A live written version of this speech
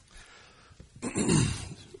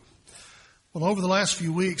Well, over the last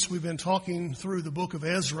few weeks, we've been talking through the book of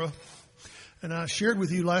Ezra, and I shared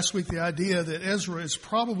with you last week the idea that Ezra is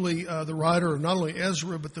probably the writer of not only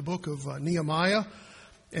Ezra, but the book of Nehemiah,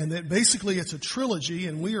 and that basically it's a trilogy,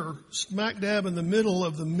 and we are smack dab in the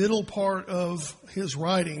middle part of his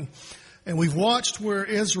writing. And we've watched where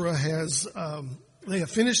Ezra has, they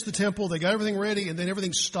have finished the temple, they got everything ready, and then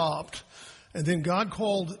everything stopped. And then God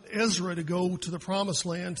called Ezra to go to the promised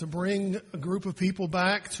land to bring a group of people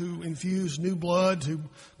back, to infuse new blood, to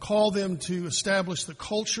call them to establish the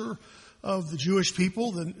culture of the Jewish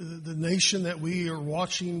people, the nation that we are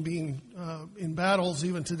watching being in battles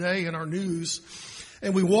even today in our news.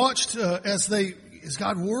 And we watched as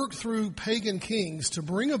God worked through pagan kings to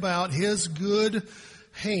bring about his good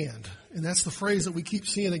hand. And that's the phrase that we keep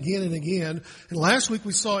seeing again and again. And last week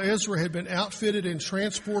we saw Ezra had been outfitted and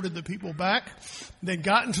transported the people back. They'd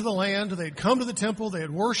gotten to the land. They'd come to the temple. They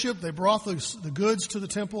had worshiped. They brought the goods to the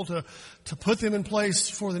temple to put them in place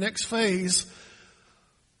for the next phase.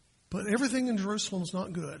 But everything in Jerusalem is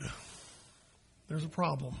not good. There's a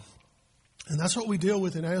problem. And that's what we deal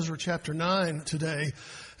with in Ezra chapter 9 today.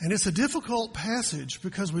 And it's a difficult passage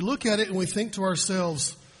because we look at it and we think to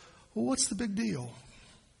ourselves, well, what's the big deal?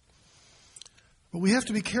 But we have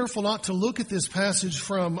to be careful not to look at this passage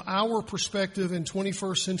from our perspective in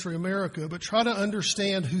 21st century America, but try to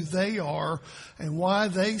understand who they are and why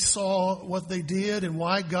they saw what they did and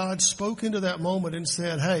why God spoke into that moment and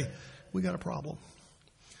said, hey, we got a problem.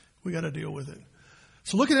 We got to deal with it.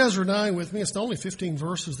 So look at Ezra 9 with me. It's only 15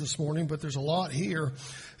 verses this morning, but there's a lot here.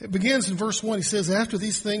 It begins in verse 1. He says, after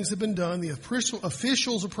these things have been done, the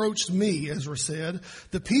officials approached me, Ezra said.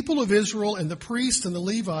 The people of Israel and the priests and the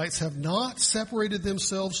Levites have not separated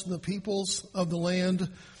themselves from the peoples of the land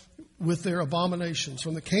with their abominations.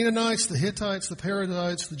 From the Canaanites, the Hittites, the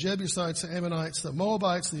Perizzites, the Jebusites, the Ammonites, the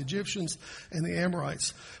Moabites, the Egyptians, and the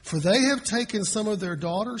Amorites. For they have taken some of their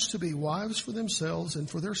daughters to be wives for themselves and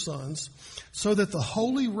for their sons, so that the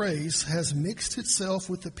holy race has mixed itself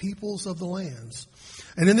with the peoples of the lands.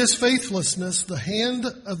 And in this faithlessness, the hand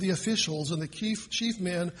of the officials and the chief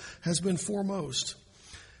men has been foremost.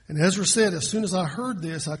 And Ezra said, as soon as I heard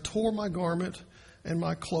this, I tore my garment and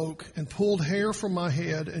my cloak and pulled hair from my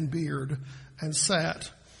head and beard and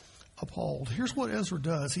sat appalled. Here's what Ezra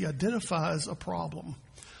does. He identifies a problem.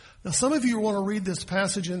 Now, some of you want to read this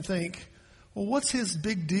passage and think, well, what's his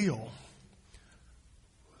big deal?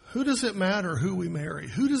 Who does it matter who we marry?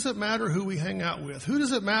 Who does it matter who we hang out with? Who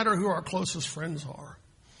does it matter who our closest friends are?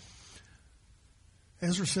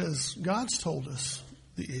 Ezra says, God's told us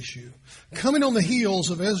the issue. Coming on the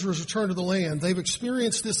heels of Ezra's return to the land, they've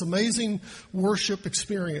experienced this amazing worship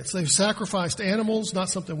experience. They've sacrificed animals, not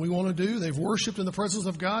something we want to do. They've worshiped in the presence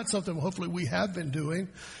of God, something hopefully we have been doing.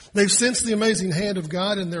 They've sensed the amazing hand of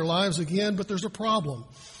God in their lives again, but there's a problem.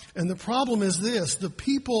 And the problem is this: the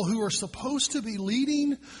people who are supposed to be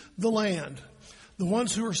leading the land, the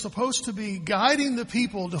ones who are supposed to be guiding the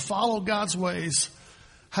people to follow God's ways,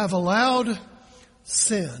 have allowed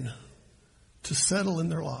sin to settle in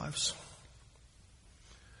their lives.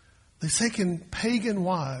 They've taken pagan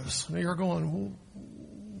wives. Now you're going, well,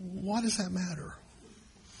 why does that matter?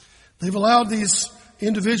 They've allowed these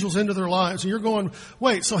individuals into their lives. And you're going,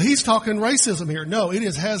 wait, so he's talking racism here. No,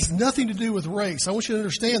 has nothing to do with race. I want you to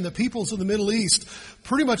understand the peoples of the Middle East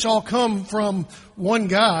pretty much all come from one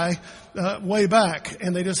guy way back,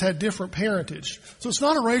 and they just had different parentage. So it's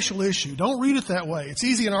not a racial issue. Don't read it that way. It's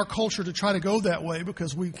easy in our culture to try to go that way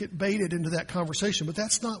because we get baited into that conversation, but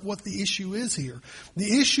that's not what the issue is here.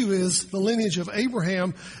 The issue is the lineage of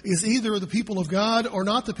Abraham is either the people of God or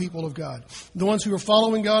not the people of God. The ones who are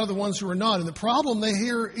following God are the ones who are not. And the problem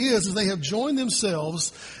here is they have joined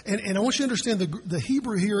themselves, and I want you to understand the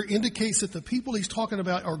Hebrew here indicates that the people he's talking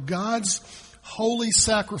about are God's holy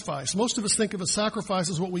sacrifice. Most of us think of a sacrifice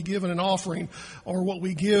as what we give in an offering or what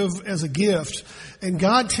we give as a gift. And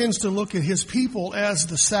God tends to look at his people as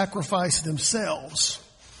the sacrifice themselves.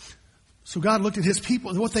 So God looked at his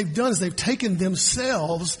people, and what they've done is they've taken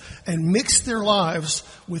themselves and mixed their lives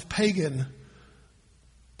with pagan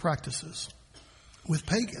practices, with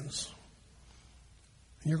pagans.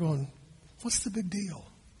 And you're going, what's the big deal?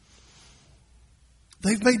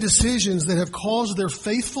 They've made decisions that have caused their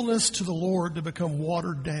faithfulness to the Lord to become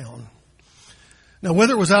watered down. Now,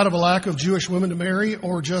 whether it was out of a lack of Jewish women to marry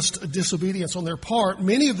or just a disobedience on their part,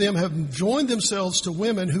 many of them have joined themselves to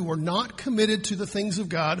women who were not committed to the things of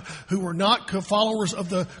God, who were not followers of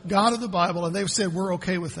the God of the Bible, and they've said, we're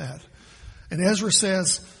okay with that. And Ezra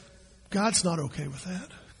says, God's not okay with that.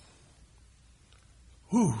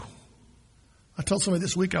 Whew. I told somebody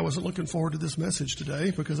this week I wasn't looking forward to this message today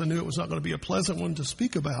because I knew it was not going to be a pleasant one to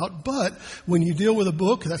speak about. But when you deal with a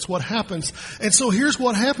book, that's what happens. And so here's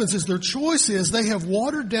what happens is their choice is they have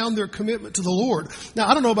watered down their commitment to the Lord. Now,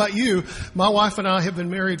 I don't know about you. My wife and I have been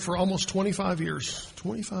married for almost 25 years.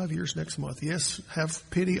 25 years next month. Yes, have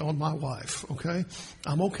pity on my wife, okay?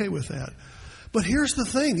 I'm okay with that. But here's the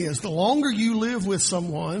thing is the longer you live with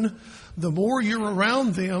someone, the more you're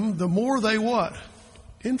around them, the more they what?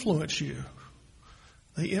 Influence you.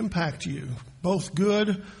 They impact you, both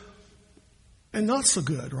good and not so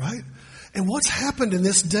good, right? And what's happened in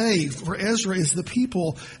this day for Ezra is the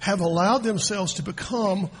people have allowed themselves to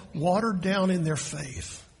become watered down in their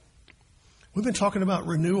faith. We've been talking about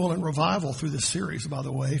renewal and revival through this series, by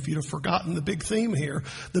the way, if you'd have forgotten the big theme here.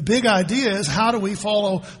 The big idea is how do we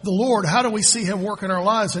follow the Lord? How do we see Him work in our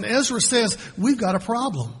lives? And Ezra says, we've got a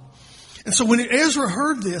problem. And so when Ezra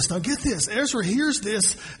heard this, now get this, Ezra hears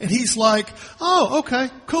this and he's like, oh,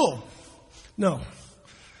 okay, cool. No.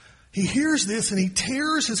 He hears this and he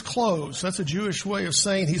tears his clothes. That's a Jewish way of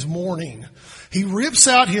saying he's mourning. He rips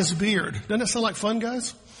out his beard. Doesn't that sound like fun,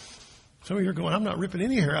 guys? Some of you are going, I'm not ripping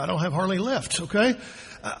any hair. I don't have hardly left, okay?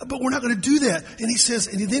 But we're not going to do that. And he says,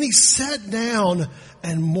 and then he sat down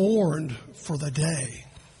and mourned for the day.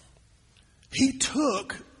 He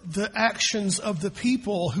took the actions of the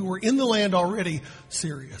people who were in the land already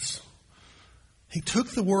serious. He took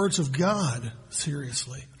the words of God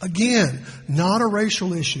seriously. Again, not a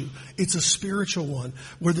racial issue. It's a spiritual one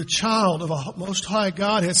where the child of a Most High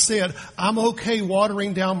God has said, I'm okay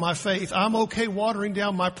watering down my faith. I'm okay watering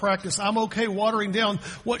down my practice. I'm okay watering down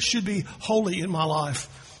what should be holy in my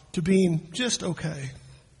life to being just okay.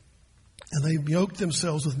 And they yoked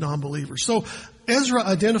themselves with non-believers. So Ezra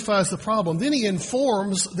identifies the problem. Then he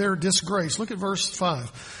informs their disgrace. Look at verse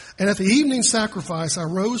 5. And at the evening sacrifice, I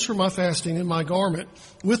rose from my fasting in my garment,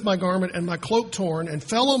 with my garment and my cloak torn, and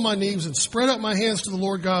fell on my knees and spread out my hands to the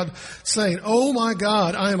Lord God, saying, Oh my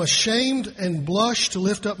God, I am ashamed and blush to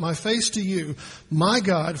lift up my face to you, my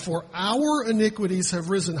God, for our iniquities have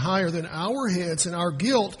risen higher than our heads, and our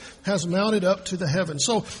guilt has mounted up to the heavens.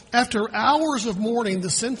 So after hours of mourning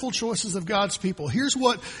the sinful choices of God's people, here's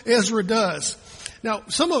what Ezra does. Now,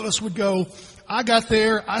 some of us would go, I got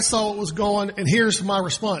there, I saw what was going, and here's my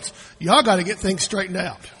response. Y'all got to get things straightened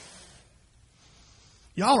out.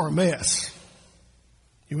 Y'all are a mess.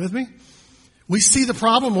 You with me? We see the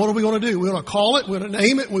problem. What are we going to do? We're going to call it. We're going to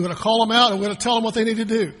name it. We're going to call them out, and we're going to tell them what they need to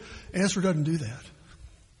do. Ezra doesn't do that.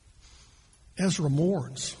 Ezra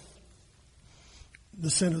mourns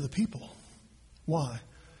the sin of the people. Why?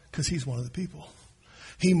 Because he's one of the people.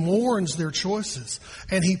 He mourns their choices,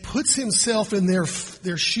 and he puts himself in their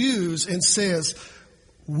shoes and says,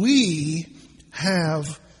 we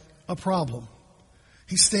have a problem.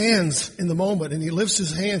 He stands in the moment and he lifts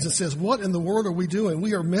his hands and says, what in the world are we doing?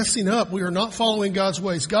 We are messing up. We are not following God's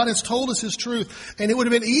ways. God has told us His truth, and it would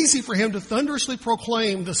have been easy for him to thunderously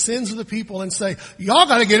proclaim the sins of the people and say, y'all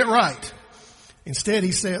got to get it right. Instead,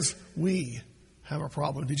 he says, we have a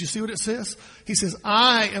problem. Did you see what it says? He says,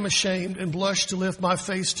 I am ashamed and blush to lift my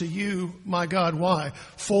face to you, my God. Why?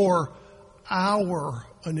 For our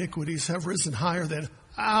iniquities have risen higher than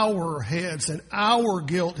our heads, and our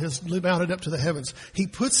guilt has mounted up to the heavens. He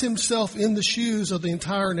puts himself in the shoes of the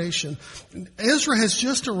entire nation. Ezra has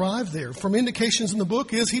just arrived there. From indications in the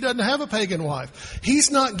book is he doesn't have a pagan wife.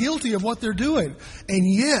 He's not guilty of what they're doing.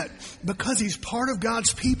 And yet, because he's part of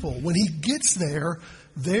God's people, when he gets there,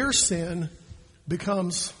 their sin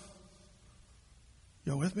becomes,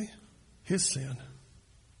 you with me? His sin.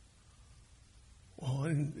 Well,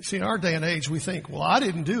 and see, in our day and age, we think, well, I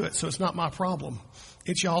didn't do it, so it's not my problem.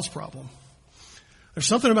 It's y'all's problem. There's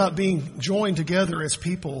something about being joined together as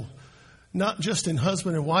people, not just in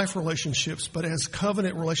husband and wife relationships, but as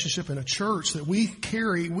covenant relationship in a church, that we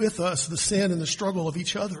carry with us the sin and the struggle of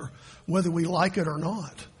each other, whether we like it or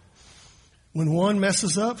not. When one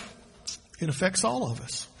messes up, it affects all of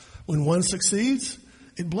us. When one succeeds,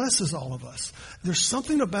 it blesses all of us. There's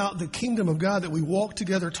something about the kingdom of God that we walk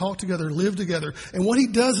together, talk together, live together. And what he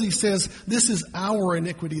does, he says, this is our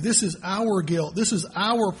iniquity. This is our guilt. This is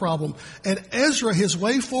our problem. And Ezra, his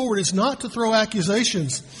way forward is not to throw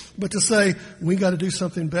accusations, but to say, we got to do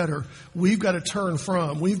something better. We've got to turn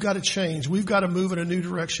from. We've got to change. We've got to move in a new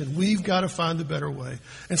direction. We've got to find the better way.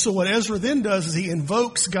 And so what Ezra then does is he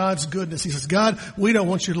invokes God's goodness. He says, God, we don't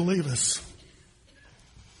want you to leave us.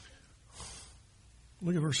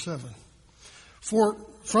 Look at verse 7. For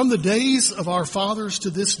from the days of our fathers to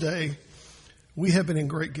this day, we have been in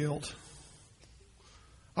great guilt.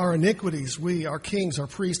 our iniquities, we, our kings, our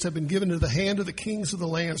priests, have been given to the hand of the kings of the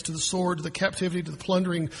lands, to the sword, to the captivity, to the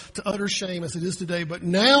plundering, to utter shame as it is today. But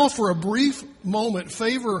now for a brief moment,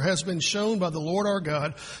 favor has been shown by the Lord our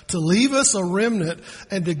God to leave us a remnant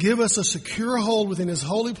and to give us a secure hold within his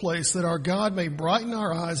holy place, that our God may brighten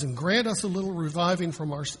our eyes and grant us a little reviving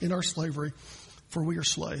in our slavery, for we are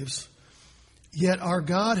slaves. Yet our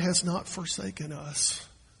God has not forsaken us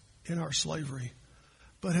in our slavery,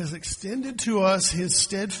 but has extended to us his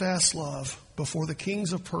steadfast love before the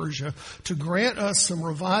kings of Persia, to grant us some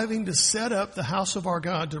reviving, to set up the house of our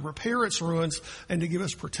God, to repair its ruins, and to give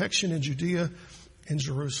us protection in Judea and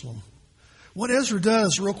Jerusalem. What Ezra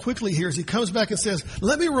does real quickly here is he comes back and says,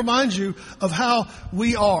 let me remind you of how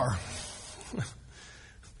we are.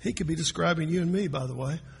 He could be describing you and me, by the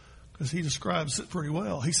way, because he describes it pretty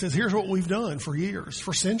well. He says, here's what we've done for years,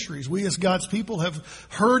 for centuries. We as God's people have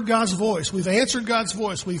heard God's voice. We've answered God's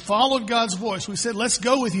voice. We've followed God's voice. We said, let's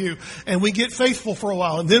go with you. And we get faithful for a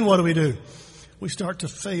while. And then what do? We start to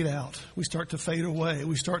fade out. We start to fade away.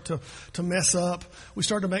 We start to mess up. We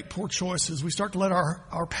start to make poor choices. We start to let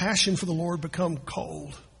our passion for the Lord become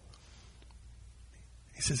cold.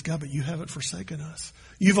 He says, God, but you haven't forsaken us.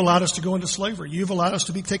 You've allowed us to go into slavery. You've allowed us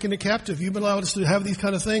to be taken captive. You've allowed us to have these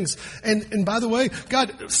kind of things. And by the way,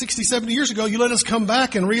 God, 60, 70 years ago, you let us come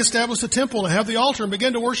back and reestablish the temple and have the altar and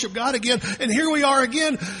begin to worship God again. And here we are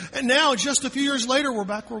again. And now, just a few years later, we're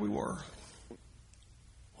back where we were.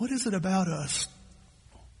 What is it about us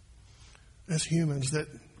as humans that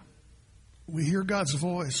we hear God's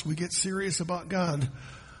voice, we get serious about God,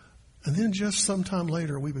 and then just sometime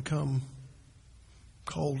later we become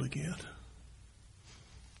cold again?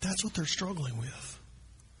 That's what they're struggling with.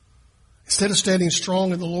 Instead of standing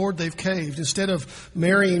strong in the Lord, they've caved. Instead of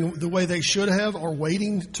marrying the way they should have or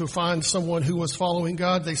waiting to find someone who was following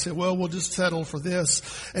God, they said, well, we'll just settle for this.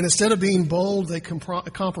 And instead of being bold, they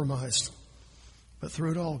compromised. But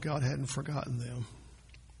through it all, God hadn't forgotten them.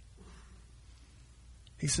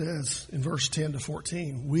 He says in verse 10 to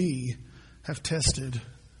 14, we have tested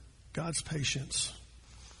God's patience.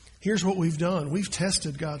 Here's what we've done. We've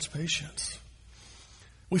tested God's patience.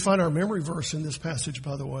 We find our memory verse in this passage,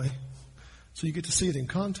 by the way. So you get to see it in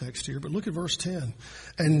context here. But look at verse 10.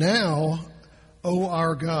 And now, O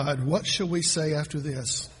our God, what shall we say after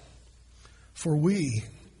this? For we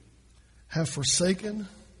have forsaken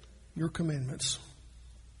your commandments,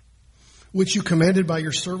 which you commanded by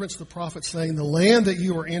your servants the prophets, saying, the land that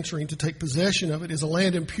you are entering to take possession of it is a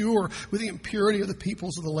land impure with the impurity of the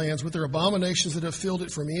peoples of the lands, with their abominations that have filled it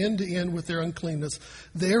from end to end with their uncleanness.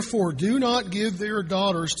 Therefore, do not give their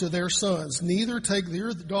daughters to their sons, neither take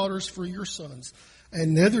their daughters for your sons,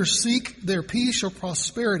 and neither seek their peace or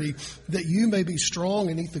prosperity, that you may be strong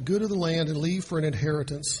and eat the good of the land and leave for an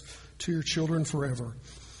inheritance to your children forever.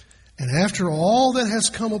 And after all that has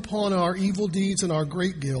come upon our evil deeds and our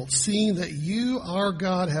great guilt, seeing that you, our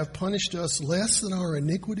God, have punished us less than our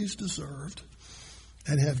iniquities deserved,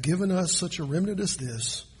 and have given us such a remnant as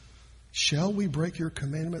this, shall we break your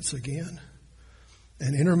commandments again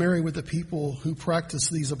and intermarry with the people who practice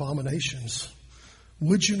these abominations?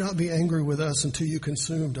 Would you not be angry with us until you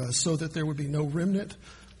consumed us, so that there would be no remnant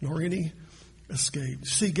nor any escape?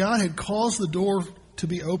 See, God had caused the door to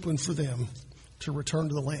be open for them to return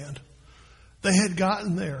to the land. They had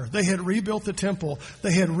gotten there. They had rebuilt the temple.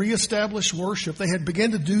 They had reestablished worship. They had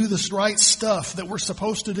begun to do this right stuff that we're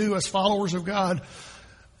supposed to do as followers of God.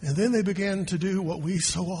 And then they began to do what we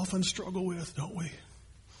so often struggle with, don't we?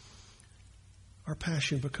 Our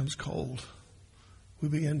passion becomes cold. We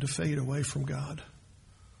begin to fade away from God,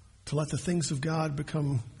 to let the things of God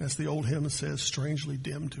become, as the old hymn says, strangely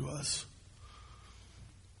dim to us.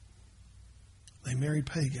 They married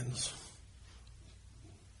pagans.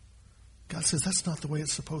 God says that's not the way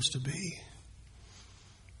it's supposed to be.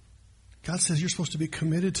 God says you're supposed to be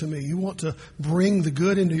committed to me. You want to bring the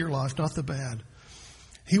good into your life, not the bad.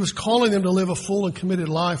 He was calling them to live a full and committed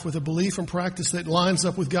life with a belief and practice that lines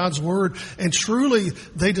up with God's word. And truly,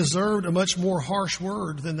 they deserved a much more harsh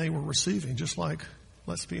word than they were receiving, just like,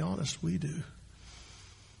 let's be honest, we do.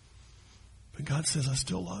 But God says, I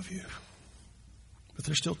still love you. But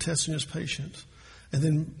they're still testing his patience. And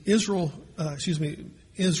then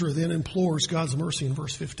Ezra then implores God's mercy in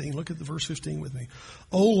verse 15. Look at the verse 15 with me.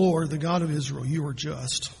 O Lord, the God of Israel, you are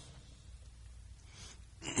just.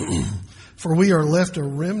 For we are left a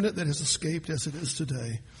remnant that has escaped as it is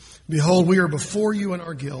today. Behold, we are before you in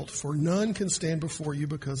our guilt, for none can stand before you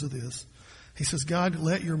because of this. He says, God,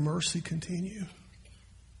 let your mercy continue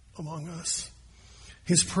among us.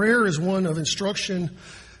 His prayer is one of instruction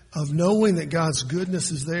of knowing that God's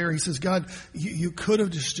goodness is there. He says, God, you could have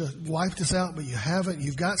just wiped us out, but you haven't.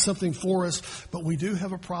 You've got something for us, but we do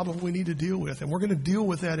have a problem we need to deal with. And we're going to deal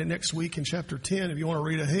with that in next week in chapter 10. If you want to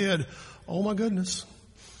read ahead, oh my goodness,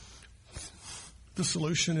 the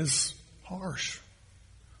solution is harsh.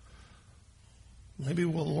 Maybe the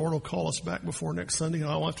Lord will call us back before next Sunday and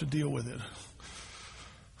I'll have to deal with it.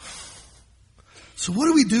 So what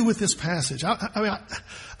do we do with this passage? I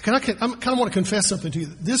kind of want to confess something to you.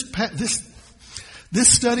 This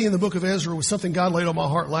study in the book of Ezra was something God laid on my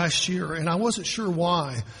heart last year, and I wasn't sure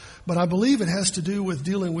why, but I believe it has to do with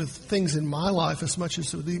dealing with things in my life as much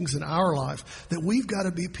as the things in our life, that we've got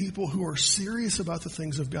to be people who are serious about the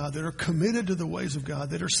things of God, that are committed to the ways of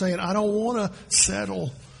God, that are saying, I don't want to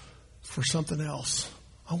settle for something else.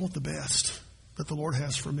 I want the best that the Lord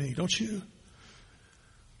has for me. Don't you?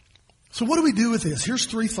 So what do we do with this? Here's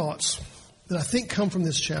 3 thoughts that I think come from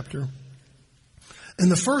this chapter.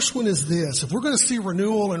 And the first one is this. If we're going to see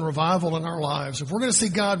renewal and revival in our lives, if we're going to see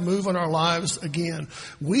God move in our lives again,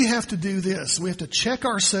 we have to do this. We have to check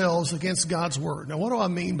ourselves against God's Word. Now, what do I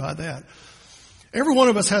mean by that? Every one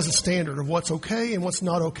of us has a standard of what's okay and what's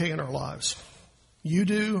not okay in our lives. You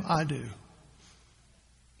do, I do.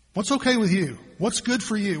 What's okay with you? What's good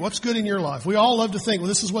for you? What's good in your life? We all love to think, well,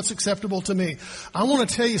 this is what's acceptable to me. I want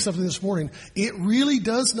to tell you something this morning. It really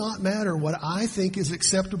does not matter what I think is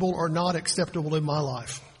acceptable or not acceptable in my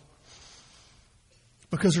life.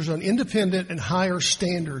 Because there's an independent and higher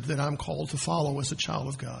standard that I'm called to follow as a child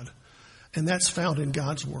of God. And that's found in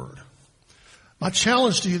God's Word. My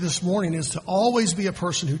challenge to you this morning is to always be a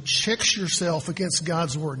person who checks yourself against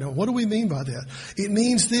God's Word. Now, what do we mean by that? It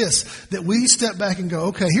means this, that we step back and go,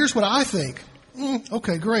 okay, here's what I think.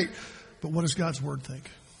 Okay, great. But what does God's Word think?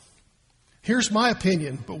 Here's my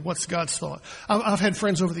opinion, but what's God's thought? I've had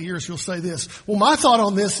friends over the years who'll say this, well, my thought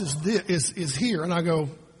on this is here. And I go,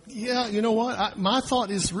 yeah, you know what? My thought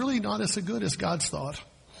is really not as good as God's thought.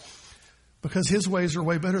 Because His ways are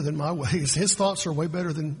way better than my ways. His thoughts are way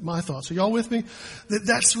better than my thoughts. Are y'all with me?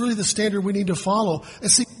 That's really the standard we need to follow. And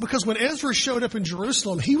see, because when Ezra showed up in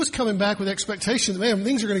Jerusalem, he was coming back with expectations. Man,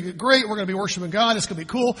 things are going to get great. We're going to be worshiping God. It's going to be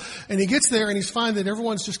cool. And he gets there and he's finding that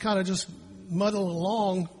everyone's just kind of just muddling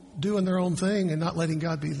along, doing their own thing and not letting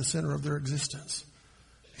God be the center of their existence.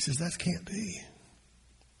 He says, that can't be.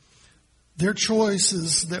 Their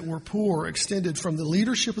choices that were poor extended from the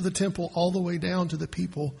leadership of the temple all the way down to the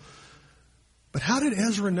people. But how did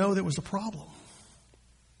Ezra know there was a problem?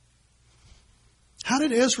 How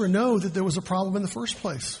did Ezra know that there was a problem in the first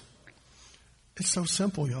place? It's so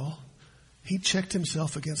simple, y'all. He checked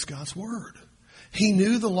himself against God's Word. He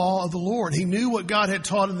knew the law of the Lord. He knew what God had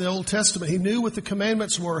taught in the Old Testament. He knew what the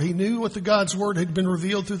commandments were. He knew what the God's Word had been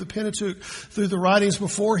revealed through the Pentateuch, through the writings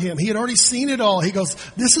before him. He had already seen it all. He goes,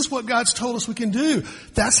 this is what God's told us we can do.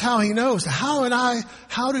 That's how he knows.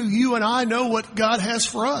 How do you and I know what God has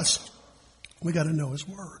for us? We got to know His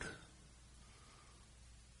Word.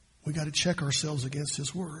 We got to check ourselves against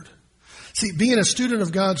His Word. See, being a student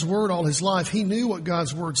of God's Word all his life, he knew what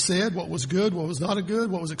God's Word said, what was good, what was not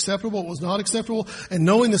good, what was acceptable, what was not acceptable. And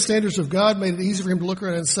knowing the standards of God made it easy for him to look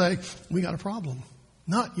around and say, we got a problem.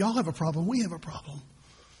 Not y'all have a problem, we have a problem.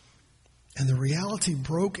 And the reality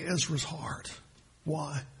broke Ezra's heart.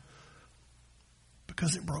 Why?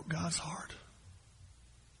 Because it broke God's heart.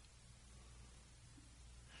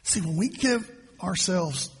 See, when we give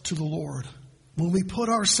ourselves to the Lord, when we put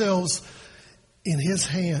ourselves in His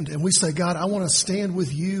hand and we say, God, I want to stand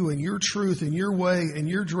with you and your truth and your way and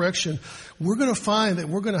your direction, we're going to find that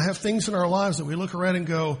we're going to have things in our lives that we look around and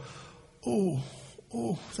go, oh,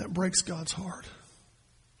 that breaks God's heart.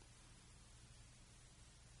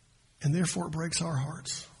 And therefore it breaks our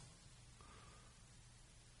hearts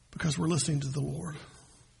because we're listening to the Lord.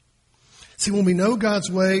 See, when we know God's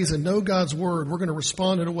ways and know God's Word, we're going to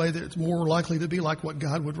respond in a way that's more likely to be like what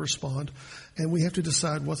God would respond. And we have to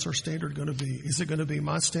decide, what's our standard going to be? Is it going to be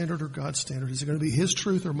my standard or God's standard? Is it going to be His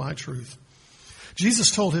truth or my truth? Jesus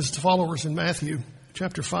told His followers in Matthew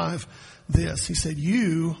chapter 5 this. He said,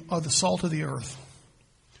 you are the salt of the earth.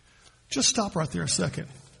 Just stop right there a second.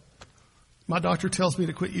 My doctor tells me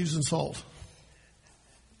to quit using salt.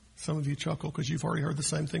 Some of you chuckle because you've already heard the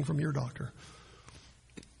same thing from your doctor.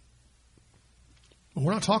 But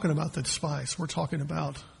we're not talking about the spice. We're talking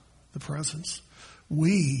about the presence.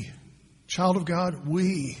 We, child of God,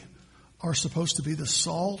 we are supposed to be the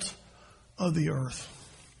salt of the earth.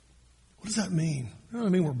 What does that mean? It doesn't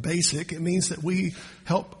mean we're basic. It means that we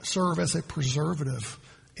help serve as a preservative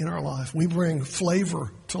in our life. We bring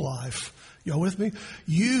flavor to life. Y'all with me?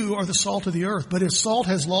 You are the salt of the earth. But if salt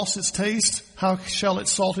has lost its taste, how shall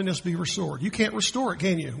its saltiness be restored? You can't restore it,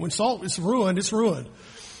 can you? When salt is ruined, it's ruined.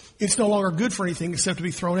 It's no longer good for anything except to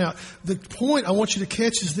be thrown out. The point I want you to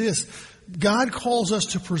catch is this. God calls us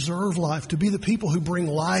to preserve life, to be the people who bring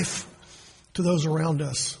life to those around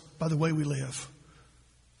us by the way we live,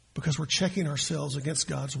 because we're checking ourselves against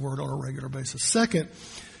God's word on a regular basis. Second,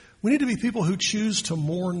 we need to be people who choose to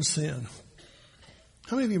mourn sin.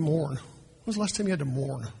 How many of you mourn? When was the last time you had to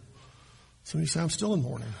mourn? Some of you say, I'm still in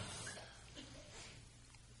mourning.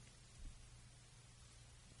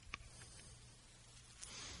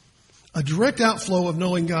 A direct outflow of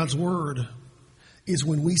knowing God's word is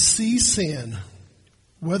when we see sin,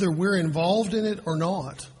 whether we're involved in it or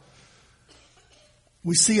not,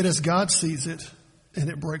 we see it as God sees it, and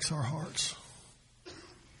it breaks our hearts.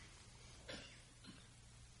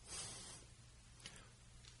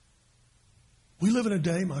 We live in a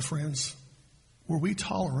day, my friends, where we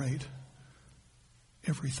tolerate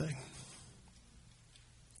everything.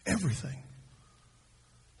 Everything.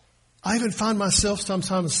 I even find myself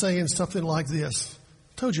sometimes saying something like this.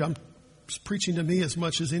 I told you, I'm preaching to me as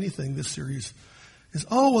much as anything this series is,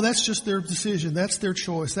 oh, well, that's just their decision. That's their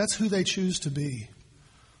choice. That's who they choose to be.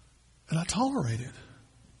 And I tolerate it.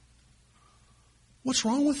 What's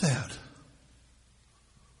wrong with that?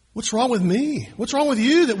 What's wrong with me? What's wrong with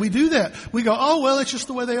you that we do that? We go, oh, well, it's just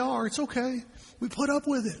the way they are. It's okay. We put up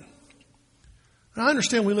with it. And I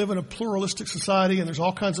understand we live in a pluralistic society and there's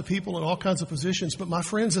all kinds of people in all kinds of positions. But my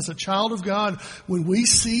friends, as a child of God, when we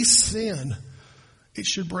see sin, it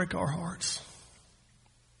should break our hearts.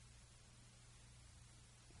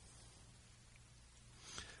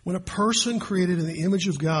 When a person created in the image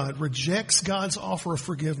of God rejects God's offer of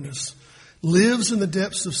forgiveness, lives in the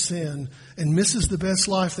depths of sin, and misses the best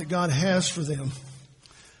life that God has for them,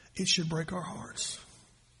 it should break our hearts.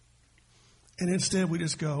 And instead we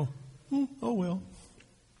just go, oh well.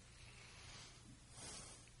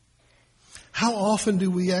 How often do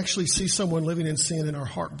we actually see someone living in sin and our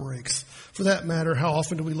heart breaks? For that matter, how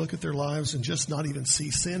often do we look at their lives and just not even see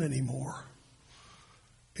sin anymore?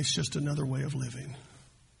 It's just another way of living.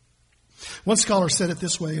 One scholar said it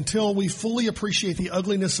this way: until we fully appreciate the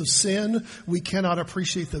ugliness of sin, we cannot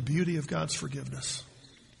appreciate the beauty of God's forgiveness.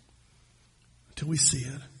 Until we see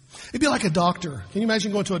it. It'd be like a doctor. Can you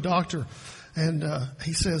imagine going to a doctor and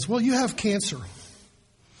he says, well, you have cancer.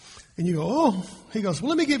 And you go, oh. He goes, well,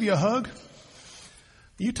 let me give you a hug.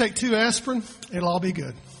 You take 2 aspirin, it'll all be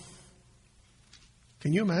good.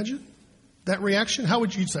 Can you imagine that reaction? How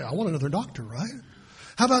would you say, I want another doctor, right?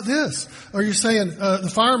 How about this? Or you're saying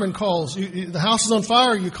the fireman calls, the house is on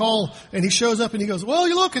fire, you call, and he shows up and he goes, well,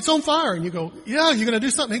 you look, it's on fire. And you go, yeah, you're going to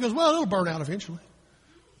do something. He goes, well, it'll burn out eventually.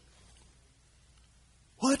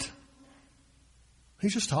 What?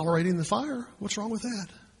 He's just tolerating the fire. What's wrong with that?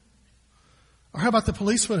 Or how about the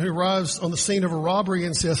policeman who arrives on the scene of a robbery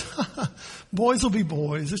and says, boys will be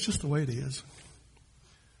boys. It's just the way it is.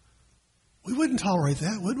 We wouldn't tolerate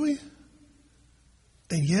that, would we?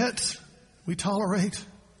 And yet, we tolerate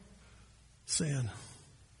sin.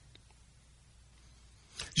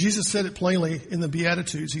 Jesus said it plainly in the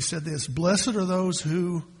Beatitudes. He said this: blessed are those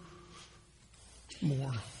who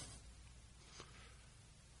mourn.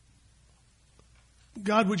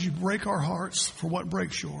 God, would you break our hearts for what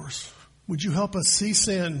breaks yours? Would you help us see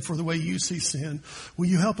sin for the way you see sin? Will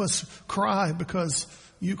you help us cry because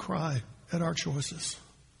you cry at our choices?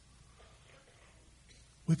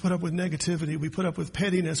 We put up with negativity. We put up with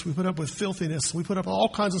pettiness. We put up with filthiness. We put up with all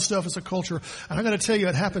kinds of stuff as a culture. And I got to tell you,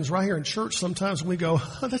 it happens right here in church sometimes when we go,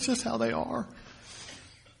 oh, that's just how they are.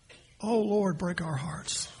 Oh, Lord, break our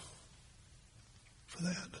hearts for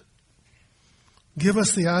that. Give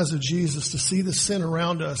us the eyes of Jesus to see the sin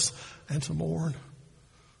around us and to mourn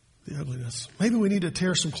the ugliness. Maybe we need to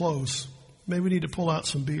tear some clothes. Maybe we need to pull out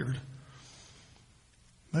some beard.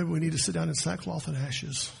 Maybe we need to sit down in sackcloth and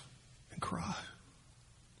ashes and cry.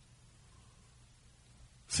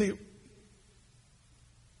 See,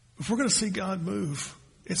 if we're going to see God move,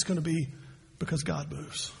 it's going to be because God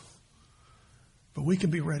moves. But we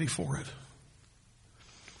can be ready for it.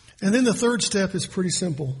 And then the third step is pretty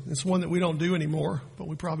simple. It's one that we don't do anymore, but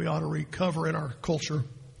we probably ought to recover in our culture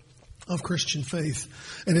of Christian faith.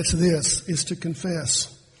 And it's this, is to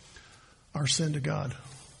confess our sin to God.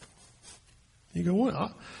 You go,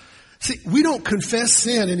 what? See, we don't confess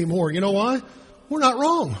sin anymore. You know why? We're not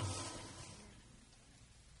wrong.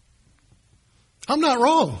 I'm not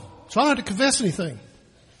wrong, so I don't have to confess anything.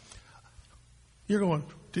 You're going,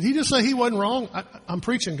 did he just say he wasn't wrong? I'm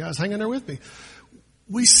preaching, guys. Hang in there with me.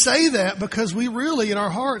 We say that because we really, in our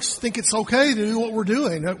hearts, think it's okay to do what we're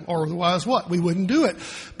doing. Or otherwise what? We wouldn't do it.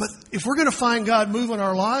 But if we're going to find God move in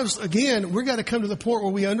our lives, again, we've got to come to the point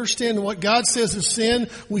where we understand what God says is sin.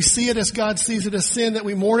 We see it as God sees it as sin, that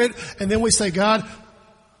we mourn it. And then we say, God,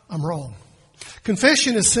 I'm wrong.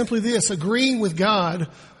 Confession is simply this, agreeing with God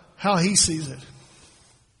how He sees it.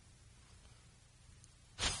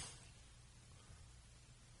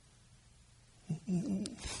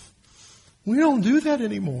 We don't do that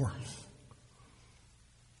anymore.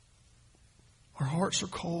 Our hearts are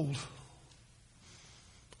cold.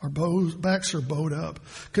 Our backs are bowed up.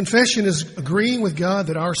 Confession is agreeing with God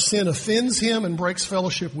that our sin offends Him and breaks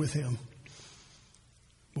fellowship with Him.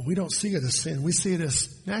 But we don't see it as sin. We see it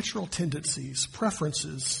as natural tendencies,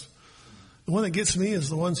 preferences. The one that gets me is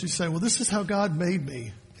the ones who say, well, this is how God made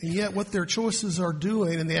me. And yet what their choices are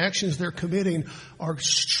doing and the actions they're committing are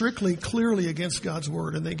strictly, clearly against God's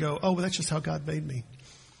word. And they go, oh, well, that's just how God made me.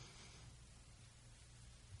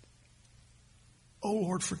 Oh,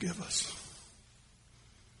 Lord, forgive us.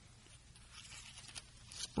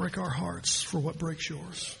 Break our hearts for what breaks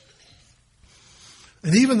yours.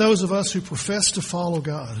 And even those of us who profess to follow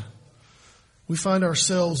God, we find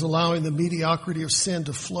ourselves allowing the mediocrity of sin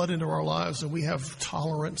to flood into our lives, and we have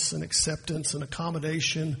tolerance and acceptance and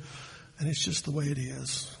accommodation, and it's just the way it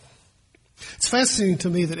is. It's fascinating to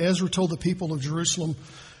me that Ezra told the people of Jerusalem,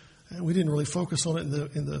 and we didn't really focus on it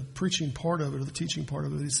in the preaching part of it or the teaching part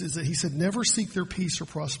of it, is that he said, never seek their peace or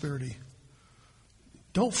prosperity.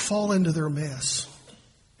 Don't fall into their mess.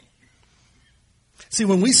 See,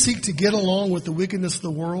 when we seek to get along with the wickedness of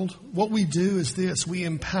the world, what we do is this. We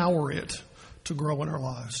empower it to grow in our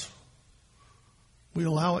lives. We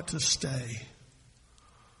allow it to stay.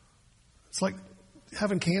 It's like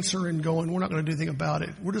having cancer and going, we're not going to do anything about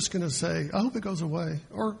it. We're just going to say, I hope it goes away.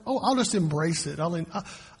 Or, oh, I'll just embrace it.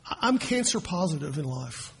 I'm cancer positive in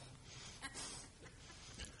life.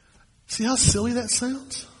 See how silly that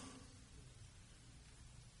sounds?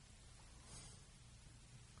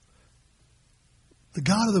 The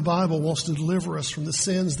God of the Bible wants to deliver us from the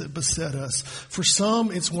sins that beset us. For some,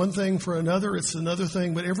 it's one thing. For another, it's another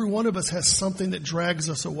thing. But every one of us has something that drags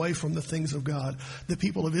us away from the things of God. The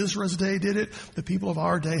people of Israel's day did it. The people of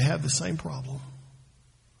our day have the same problem.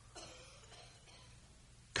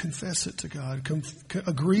 Confess it to God.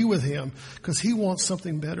 Agree with Him, because He wants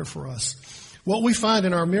something better for us. What we find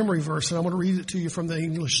in our memory verse, and I'm going to read it to you from the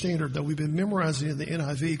English Standard, though we've been memorizing it in the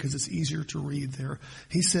NIV because it's easier to read there.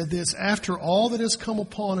 He said this, after all that has come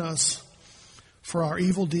upon us for our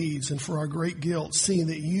evil deeds and for our great guilt, seeing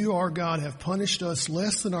that you, our God, have punished us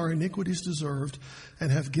less than our iniquities deserved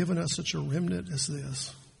and have given us such a remnant as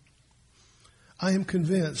this. I am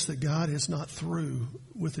convinced that God is not through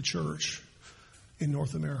with the church in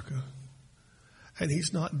North America. And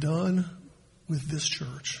He's not done with this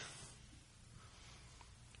church.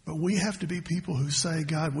 But we have to be people who say,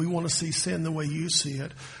 God, we want to see sin the way you see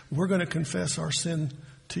it. We're going to confess our sin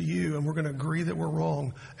to you, and we're going to agree that we're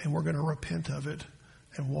wrong, and we're going to repent of it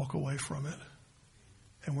and walk away from it.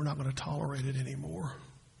 And we're not going to tolerate it anymore.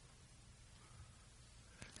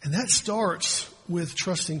 And that starts with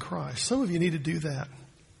trusting Christ. Some of you need to do that.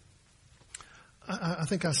 I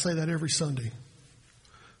think I say that every Sunday.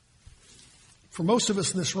 For most of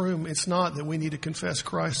us in this room, it's not that we need to confess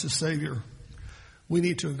Christ as Savior. We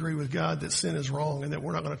need to agree with God that sin is wrong and that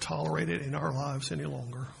we're not going to tolerate it in our lives any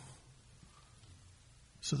longer,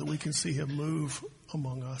 so that we can see Him move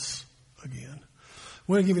among us again. I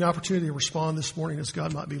want to give you an opportunity to respond this morning as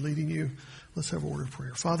God might be leading you. Let's have a word of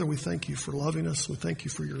prayer. Father, we thank you for loving us. We thank you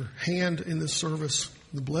for your hand in this service,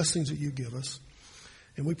 the blessings that you give us.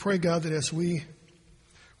 And we pray, God, that as we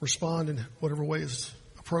respond in whatever way is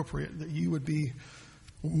appropriate, that you would be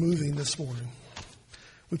moving this morning.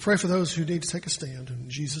 We pray for those who need to take a stand. In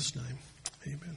Jesus' name, amen.